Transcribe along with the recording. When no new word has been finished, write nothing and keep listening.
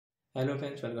Hello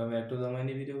friends, welcome back to the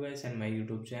many video guys and my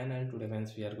YouTube channel. Today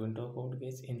friends we are going to talk about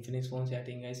guys Infinix phone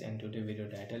setting guys, and today video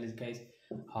title is guys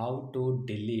how to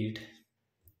delete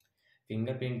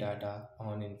fingerprint data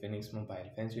on Infinix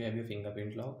mobile. Friends, you have your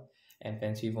fingerprint lock and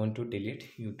friends you want to delete.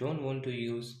 You don't want to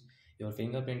use your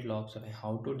fingerprint lock, so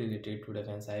how to delete it today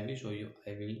friends I will show you.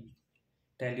 I will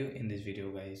tell you in this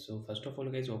video guys. So first of all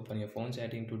guys, open your phone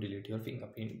setting to delete your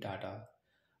fingerprint data.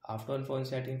 After on phone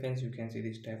setting friends, you can see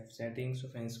the step settings. So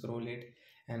friends, scroll it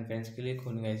and friends click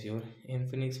on guys your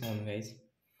Infinix phone guys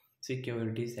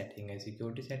security setting guys.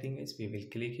 Security setting guys, we will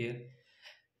click here.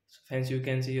 So friends, you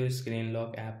can see your screen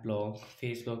lock, app lock,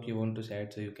 face lock you want to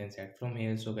set, so you can set from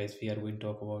here. So guys, we are going to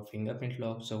talk about fingerprint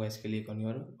lock. So guys, click on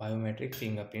your biometric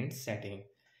fingerprint setting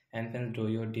and friends draw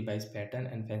your device pattern,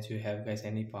 and friends you have guys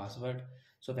any password,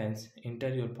 so friends enter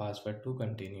your password to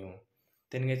continue.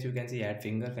 Then guys, you can see add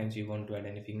finger. Friends, you want to add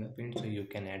any fingerprint, so you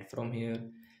can add from here.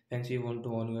 Friends, you want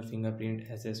to on your fingerprint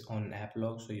access on app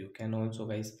lock, so you can also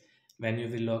guys when you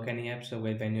will lock any app, so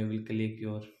guys when you will click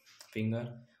your finger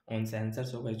on sensor,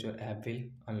 so guys your app will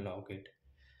unlock it.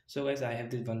 So guys, I have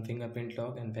this one fingerprint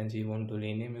lock, and friends you want to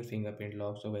rename your fingerprint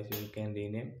lock, so guys you can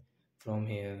rename from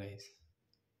here guys.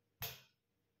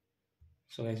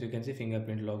 So as you can see,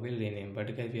 fingerprint lock will rename,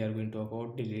 but guys we are going to talk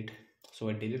about delete. So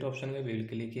at delete option we will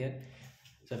click here.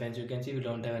 So friends, you can see we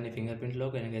don't have any fingerprint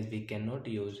lock and guys we cannot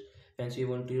use. Friends, you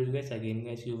want to use guys, again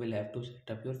guys you will have to set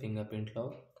up your fingerprint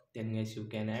lock, then guys you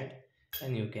can add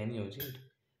and you can use it.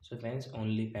 So friends,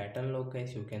 only pattern lock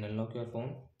guys you can unlock your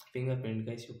phone, fingerprint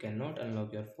guys you cannot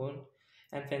unlock your phone.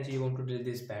 And friends, you want to delete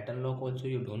this pattern lock also,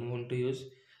 you don't want to use,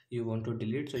 you want to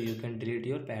delete, so you can delete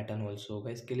your pattern also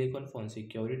guys. Click on phone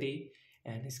security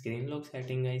and screen lock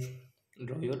setting guys,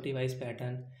 draw your device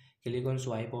pattern, click on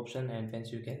swipe option, and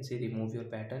friends you can see remove your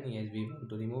pattern. Yes, we want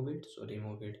to remove it, so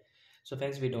remove it. So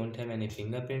friends, we don't have any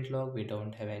fingerprint lock, we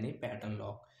don't have any pattern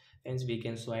lock. Friends, we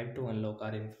can swipe to unlock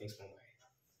our Infinix mobile.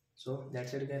 So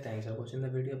that's it guys, thanks for watching the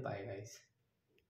video, bye guys.